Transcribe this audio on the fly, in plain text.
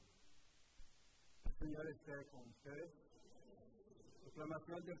Señor esté con ustedes.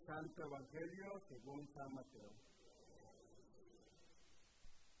 Proclamación del Santo Evangelio según San Mateo.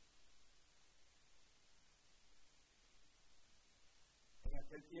 En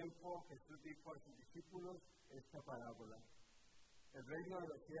aquel tiempo Jesús dijo a sus discípulos esta parábola. El reino de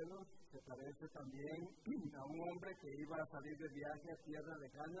los cielos se parece también a un hombre que iba a salir de viaje a tierra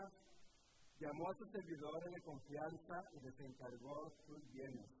lejana. Llamó a sus servidores de confianza y les encargó sus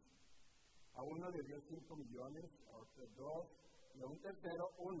bienes. A uno le dio 5 millones, a otro 2 y a un tercero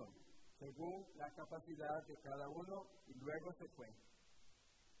 1, según la capacidad de cada uno, y luego se fue.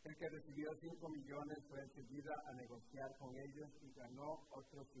 El que recibió 5 millones fue enseguida a negociar con ellos y ganó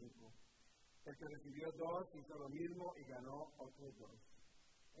otros 5. El que recibió 2 hizo lo mismo y ganó otros 2.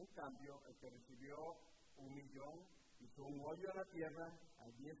 En cambio, el que recibió 1 millón hizo un hoyo en la tierra,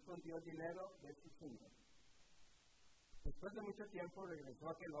 allí escondió el dinero de su señor. Después de mucho tiempo regresó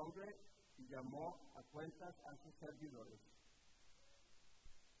aquel hombre y llamó a cuentas a sus servidores.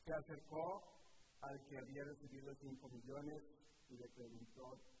 Se acercó al que había recibido 5 millones y le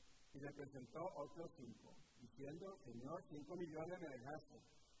presentó otros 5, diciendo: Señor, 5 millones me dejaste,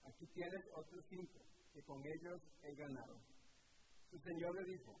 aquí tienes otros 5, que con ellos he ganado. Su señor le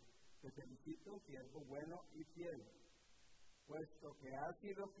dijo: Te felicito, siervo bueno y fiel, puesto que has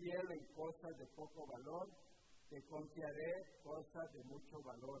sido fiel en cosas de poco valor, te confiaré cosas de mucho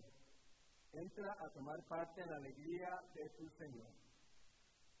valor. Entra a tomar parte en la alegría de tu Señor.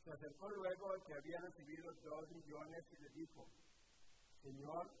 Se acercó luego el que había recibido 2 millones y le dijo: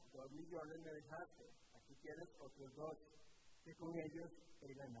 Señor, 2 millones me dejaste, aquí tienes otros 2, que con ellos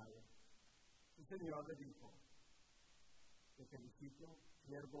he ganado. Su Señor le dijo: Te felicito,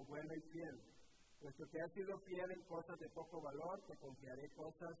 siervo bueno y fiel, puesto que has sido fiel en cosas de poco valor, te confiaré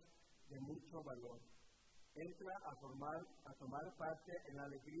cosas de mucho valor. Entra a tomar parte en la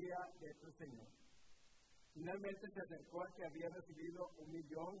alegría de tu Señor. Finalmente se acercó al que había recibido 1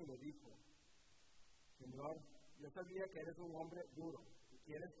 millón y le dijo: Señor, yo sabía que eres un hombre duro y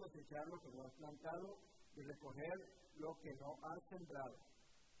quieres cosechar lo que no has plantado y recoger lo que no has sembrado.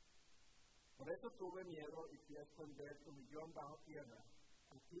 Por eso tuve miedo y fui a esconder tu millón bajo tierra.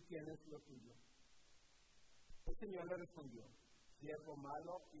 Aquí tienes lo tuyo. El Señor le respondió: Siervo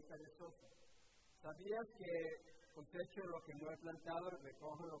malo y perezoso, ¿sabías que cosecho lo que no he plantado y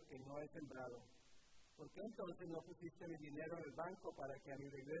recojo lo que no he sembrado? ¿Por qué entonces no pusiste mi dinero en el banco para que a mi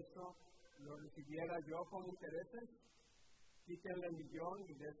regreso lo recibiera yo con intereses? Quítenle el millón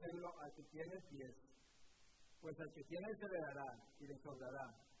y déselo al que tiene 10. Pues al que tiene se le dará y le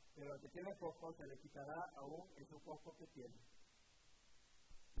sobrará, pero al que tiene poco se le quitará aún eso poco que tiene.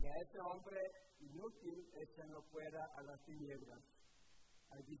 Y a ese hombre inútil échenlo fuera a las tinieblas.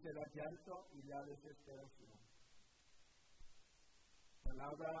 Allí será llanto y la desesperación.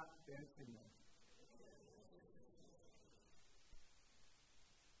 Palabra del Señor.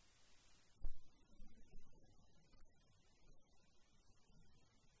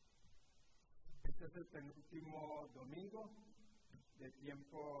 Este es el penúltimo domingo del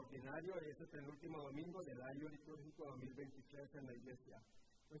tiempo ordinario y este es el último domingo del año litúrgico 2023 en la Iglesia.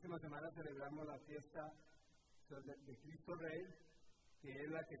 Próxima semana celebramos la fiesta de Cristo Rey, que es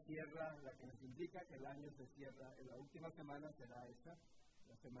la que cierra, la que nos indica que el año se cierra. En la última semana será esa,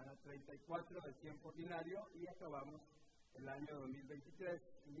 la semana 34 del tiempo ordinario, y acabamos el año 2023.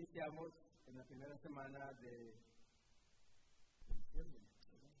 Iniciamos en la primera semana de diciembre,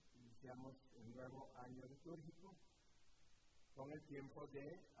 iniciamos el nuevo año litúrgico con el tiempo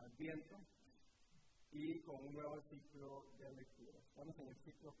de Adviento y con un nuevo ciclo de lectura. Estamos en el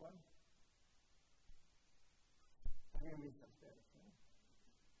ciclo ¿cuál? Están en mis carteras, ¿no?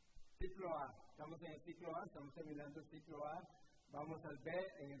 Ciclo A, estamos en el ciclo A, estamos terminando el ciclo A, vamos al B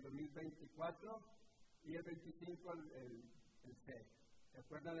en el 2024 y el 25 el C. ¿Se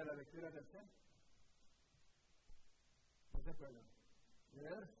acuerdan de la lectura del C? ¿No se acuerdan?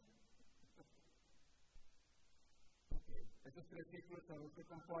 ¿Verdad? Okay. Estos 3 ciclos son los que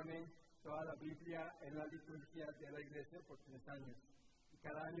componen toda la Biblia en la liturgia de la Iglesia por 3 años. Y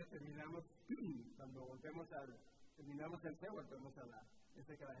cada año terminamos, cuando terminamos el C, volvemos a la. Yo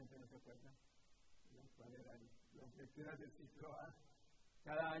sé que la gente no se acuerda cuál eran las lecturas del ciclo A.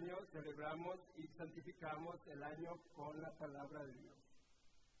 Cada año celebramos y santificamos el año con la palabra de Dios.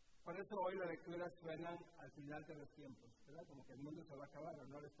 Por eso hoy las lecturas suenan al final de los tiempos, ¿verdad? Como que el mundo se va a acabar, ¿o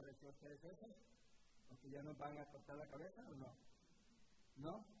no les pareció a ustedes eso? ¿O que ya nos van a cortar la cabeza o no?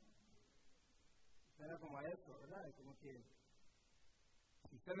 ¿No? Suena como a eso, ¿verdad? Es como que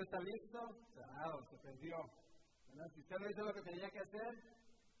si usted no está listo, se perdió. ¿Verdad? Si usted no hizo lo que tenía que hacer,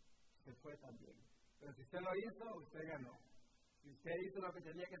 se fue también. Pero si usted lo hizo, usted ganó. Y usted hizo lo que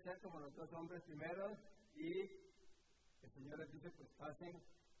tenía que hacer como los dos hombres primeros y el Señor les dice, pues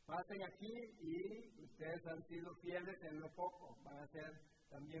pasen aquí y ustedes han sido fieles en lo poco, van a ser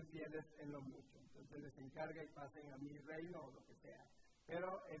también fieles en lo mucho. Entonces les encarga y pasen a mi reino o lo que sea.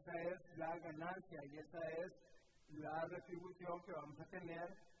 Pero esa es la ganancia y esa es la retribución que vamos a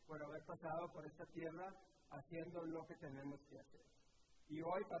tener por haber pasado por esta tierra haciendo lo que tenemos que hacer. Y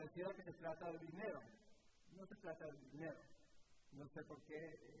hoy pareciera que se trata de dinero. No se trata de dinero. No sé por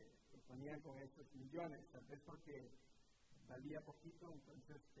qué lo ponían con estos millones. Tal vez porque valía poquito,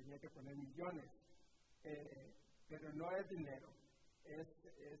 entonces tenía que poner millones. Pero no es dinero. Es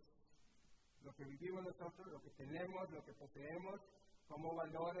lo que vivimos nosotros, lo que tenemos, lo que poseemos, como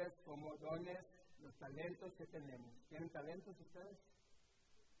valores, como dones, los talentos que tenemos. ¿Tienen talentos ustedes?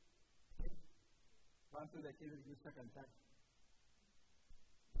 ¿Sí? ¿Cuántos de aquí les gusta cantar?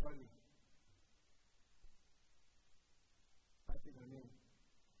 Oli. Pati también.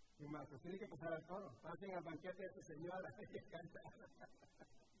 Y más, pues tiene que pasar al coro. Pasen al banquete de su señora que canta.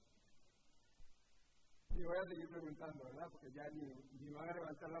 Y voy a seguir preguntando, ¿verdad? Porque ya ni van a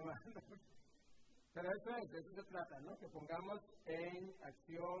levantar la mano. Pero de eso se trata, ¿no? Que pongamos en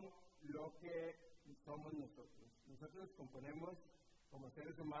acción lo que somos nosotros. Nosotros componemos como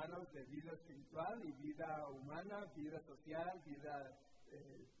seres humanos de vida espiritual y vida humana, vida social, vida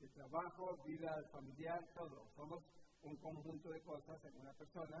de trabajo, vida familiar, todo. Somos un conjunto de cosas en una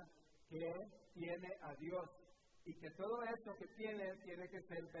persona que tiene a Dios y que todo eso que tiene que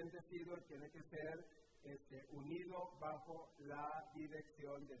ser bendecido, tiene que ser unido bajo la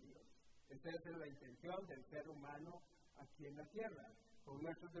dirección de Dios. Esa es la intención del ser humano aquí en la tierra, con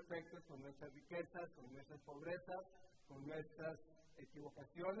nuestros defectos, con nuestras riquezas, con nuestras pobrezas, con nuestras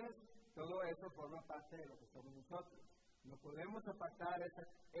equivocaciones, todo eso forma parte de lo que somos nosotros. No podemos apartar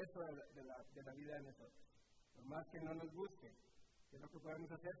eso de la vida de nosotros, por más que no nos guste. ¿Qué es lo que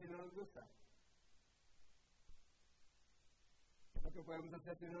podemos hacer si no nos gusta? ¿Qué es lo que podemos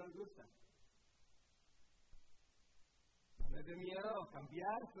hacer si no nos gusta? No es de miedo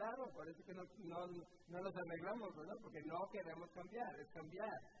cambiar, claro, por eso que no nos arreglamos, ¿verdad? Porque no queremos cambiar, es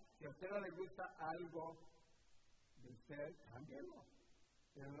cambiar. Si a usted no le gusta algo de usted, cámbielo.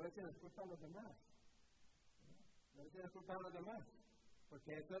 Pero no le echen la culpa a los demás. No le echen la culpa a los demás.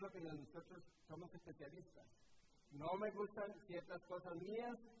 Porque eso es lo que nosotros somos especialistas. No me gustan ciertas cosas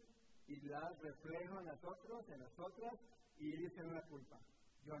mías y las reflejo en las otras, y ellos tienen la culpa.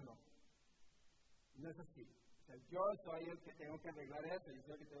 Yo no. No es así. O sea, yo soy el que tengo que arreglar eso, yo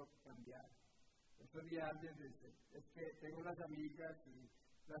soy el que tengo que cambiar. Estos días alguien dice, es que tengo unas amigas y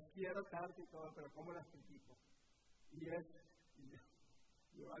las quiero tanto y todo, pero ¿cómo las critico? Y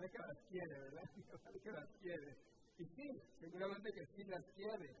vale que las quiere, ¿verdad? Vale que las quiere. Y sí, seguramente que sí las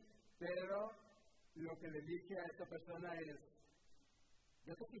quiere, pero lo que le dije a esta persona es,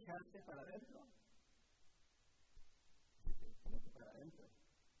 ¿ya te fijaste para adentro? ¿Cómo que para adentro?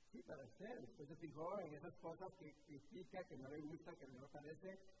 Sí, para usted. Usted se fijó en esas cosas que critica, que no le gusta, que no le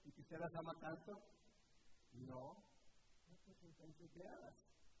parece, y que usted las ama tanto. No. Pues entonces veadas.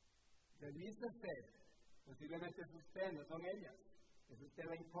 Revísese. Posiblemente es usted, no son ellas. Es usted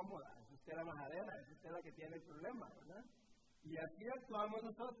la incómoda, es usted la majadera, es usted la que tiene el problema, ¿verdad? Y así actuamos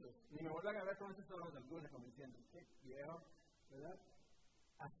nosotros. Ni me vuelvan a ver con esos ojos algunos, como diciendo, qué viejo, ¿verdad?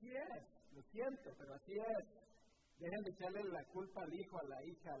 Así es, lo siento, pero así es. Dejen de echarle la culpa al hijo, a la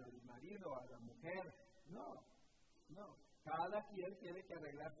hija, al marido, a la mujer. No. Cada quien tiene que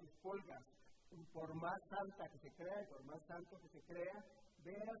arreglar sus pulgas. Por más santa que se crea, por más santo que se crea,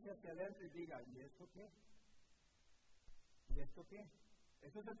 véase hacia adentro y diga, ¿y esto qué? ¿Y esto qué?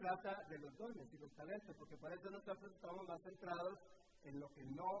 Eso se trata de los dones y los talentos, porque por eso nosotros estamos más centrados en lo que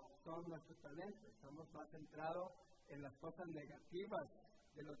no son nuestros talentos. Estamos más centrados en las cosas negativas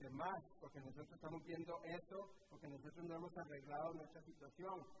de los demás, porque nosotros estamos viendo eso, porque nosotros no hemos arreglado nuestra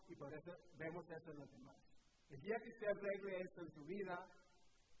situación y por eso vemos eso en los demás. El día que usted arregle esto en su vida,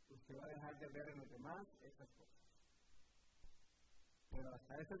 usted va a dejar de ver en los demás esas cosas. Pero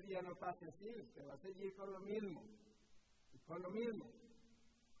hasta ese día no pase así, usted va a seguir con lo mismo, y con lo mismo,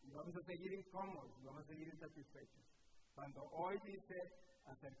 y vamos a seguir incómodos, y vamos a seguir insatisfechos. Cuando hoy dice,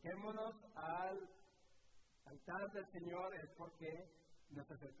 acerquémonos al altar del Señor, es porque nos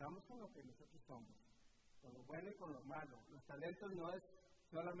acercamos con lo que nosotros somos, con lo bueno y con lo malo. Los talentos no es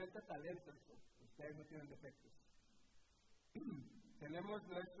solamente talentos, ustedes no tienen defectos. Tenemos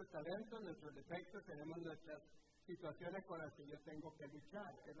nuestros talentos, nuestros defectos, tenemos nuestras situaciones con las que yo tengo que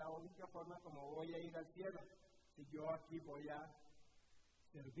luchar. Es la única forma como voy a ir al cielo. Si yo aquí voy a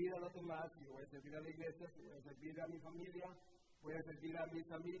servir a los demás, si voy a servir a la iglesia, si voy a servir a mi familia, voy a servir a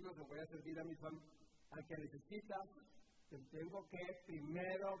mis amigos, o voy a servir a al que necesita, Tengo que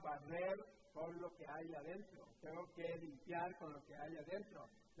primero barrer con lo que hay adentro. Tengo que limpiar con lo que hay adentro.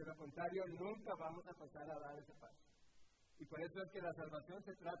 De lo contrario, nunca vamos a pasar a dar ese paso. Y por eso es que la salvación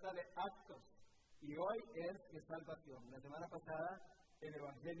se trata de actos. Y hoy es de salvación. La semana pasada el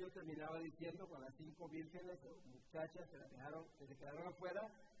Evangelio terminaba diciendo, con las 5 vírgenes o muchachas que se quedaron afuera,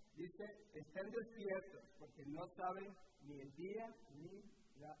 dice, estén despiertos porque no saben ni el día ni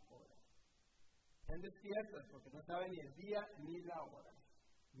la hora. Estén despiertos porque no saben ni el día ni la hora.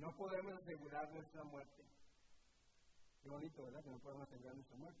 No podemos asegurar nuestra muerte. Qué bonito, ¿verdad? Que no podemos asegurar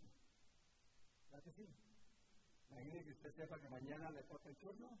nuestra muerte. ¿Verdad que sí? Imagínese que usted sepa que mañana le toca el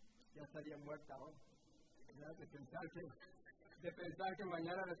turno, ya estaría muerta hoy. ¿Verdad? De pensar que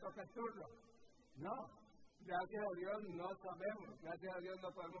mañana le toca el turno. No, gracias a Dios no sabemos, gracias a Dios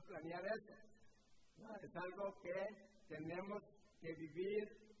no podemos planear eso. No, es algo que tenemos que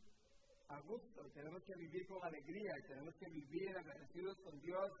vivir a gusto, tenemos que vivir con alegría, y tenemos que vivir agradecidos con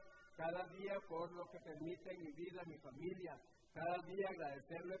Dios cada día por lo que permite en mi vida, en mi familia. Cada día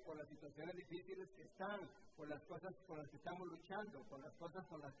agradecerle por las situaciones difíciles que están, por las cosas con las que estamos luchando, por las cosas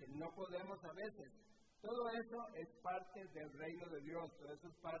con las que no podemos a veces. Todo eso es parte del reino de Dios, todo eso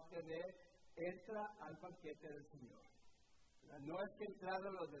es parte de entra al banquete del Señor. No es que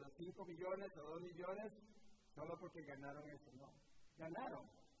entraron los de los 5 millones o 2 millones solo porque ganaron eso, no. Ganaron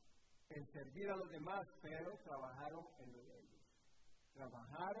en servir a los demás, pero trabajaron en lo de ellos.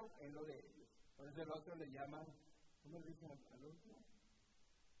 Trabajaron en lo de ellos. Por eso el otro le llaman, ¿cómo le dicen al último?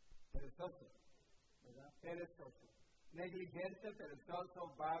 Perezoso, ¿verdad? Perezoso. Negligente,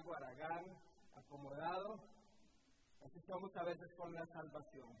 perezoso, vago, haragán, acomodado. Así somos a veces con la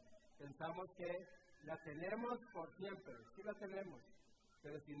salvación. Pensamos que la tenemos por siempre, sí la tenemos,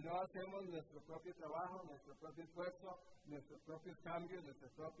 pero si no hacemos nuestro propio trabajo, nuestro propio esfuerzo, nuestros propios cambios,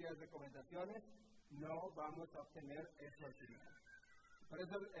 nuestras propias recomendaciones, no vamos a obtener eso al final. Por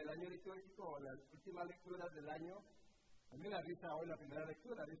eso el año litúrgico o las últimas lecturas del año, a mí me da risa hoy la primera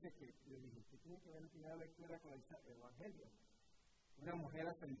lectura, dice que yo dije, ¿qué tiene que ver la primera lectura con el Evangelio? Una mujer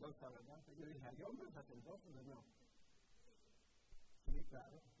hacendosa, ¿verdad? Entonces yo dije, ¿hay hombres hacendosos o no? Sí,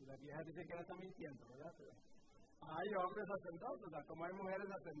 claro. Y las viejas dicen que no están mintiendo, ¿verdad? Pero hay hombres hacendosos, o sea, como hay mujeres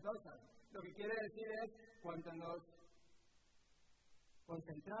hacendosas. Lo que quiere decir es cuando nos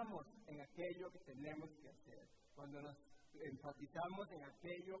concentramos en aquello que tenemos que hacer, cuando nos enfatizamos en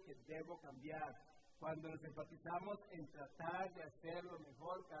aquello que debo cambiar, cuando nos enfatizamos en tratar de hacer lo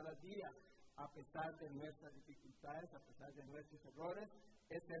mejor cada día, a pesar de nuestras dificultades, a pesar de nuestros errores,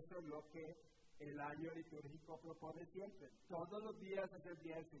 es eso lo que el año litúrgico propone siempre. Todos los días es el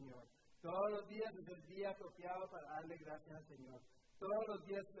día del Señor. Todos los días es el día apropiado para darle gracias al Señor. Todos los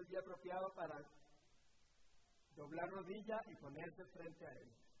días es el día apropiado para doblar rodilla y ponerse frente a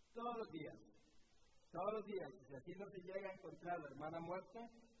Él. Todos los días. Todos los días. Si así no se llega a encontrar la hermana muerta,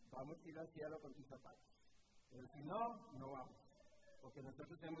 vamos a ir al cielo con tus zapatos. Pero si no, no vamos. Porque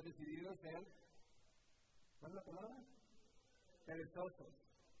nosotros hemos decidido ser, ¿cuál es la palabra? Perezosos,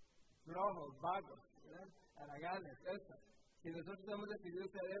 flojos, vagos, ¿verdad? Haraganes, eso. Si nosotros hemos decidido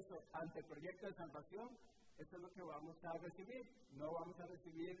hacer eso ante el proyecto de salvación, eso es lo que vamos a recibir. No vamos a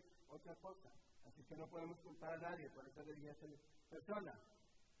recibir otra cosa. Así que no podemos culpar a nadie. Por eso le dije a esta persona,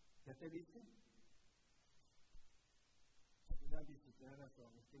 ¿ya te viste? Tienes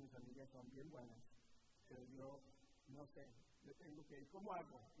razón, es que mis amigas son bien buenas, pero yo no sé, yo tengo que ir. ¿Cómo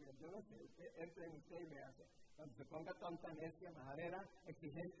hago? Mira, yo no sé, usted entra en usted y me hace. Cuando se ponga tonta, necia, majadera,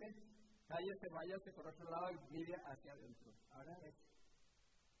 exigente, cállese, váyase por otro lado y mire hacia adentro. Ahora es.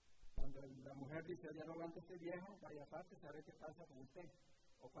 Cuando la mujer dice, ya no aguanto a este viejo, vaya aparte, sabe qué pasa con usted.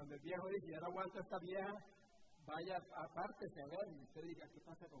 O cuando el viejo dice, ya no aguanto a esta vieja, vaya aparte, a ver, y usted diga, ¿qué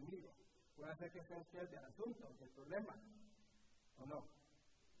pasa conmigo? Puede ser que sea usted del asunto, del problema. ¿O no?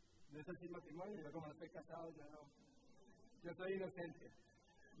 No es así matrimonio, yo como no estoy casado, ya no. Yo soy inocente.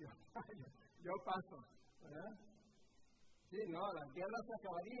 Yo paso, ¿verdad? Sí, no, las guerras se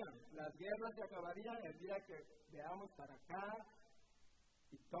acabarían. Las guerras se acabarían el día que veamos para acá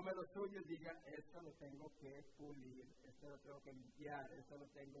y tome lo suyo y diga, esto lo tengo que pulir, esto lo tengo que limpiar, esto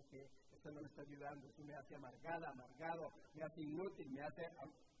no me está ayudando, esto me hace amargado, me hace inútil, me hace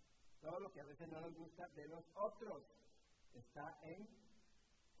todo lo que a veces no nos gusta de los otros. Está en.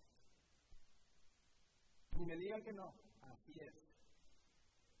 Y me digan que no, así es.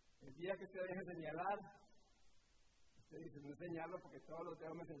 El día que usted deje señalar, usted dice, no señalo porque todos los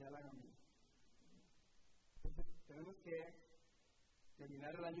dedos me señalan a mí. Entonces, tenemos que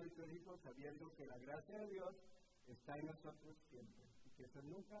terminar el año litúrgico sabiendo que la gracia de Dios está en nosotros siempre y que eso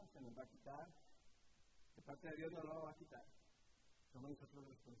nunca se nos va a quitar. De parte de Dios no lo va a quitar. Somos nosotros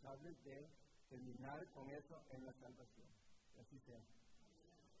responsables de terminar con eso en la salvación. Así sea.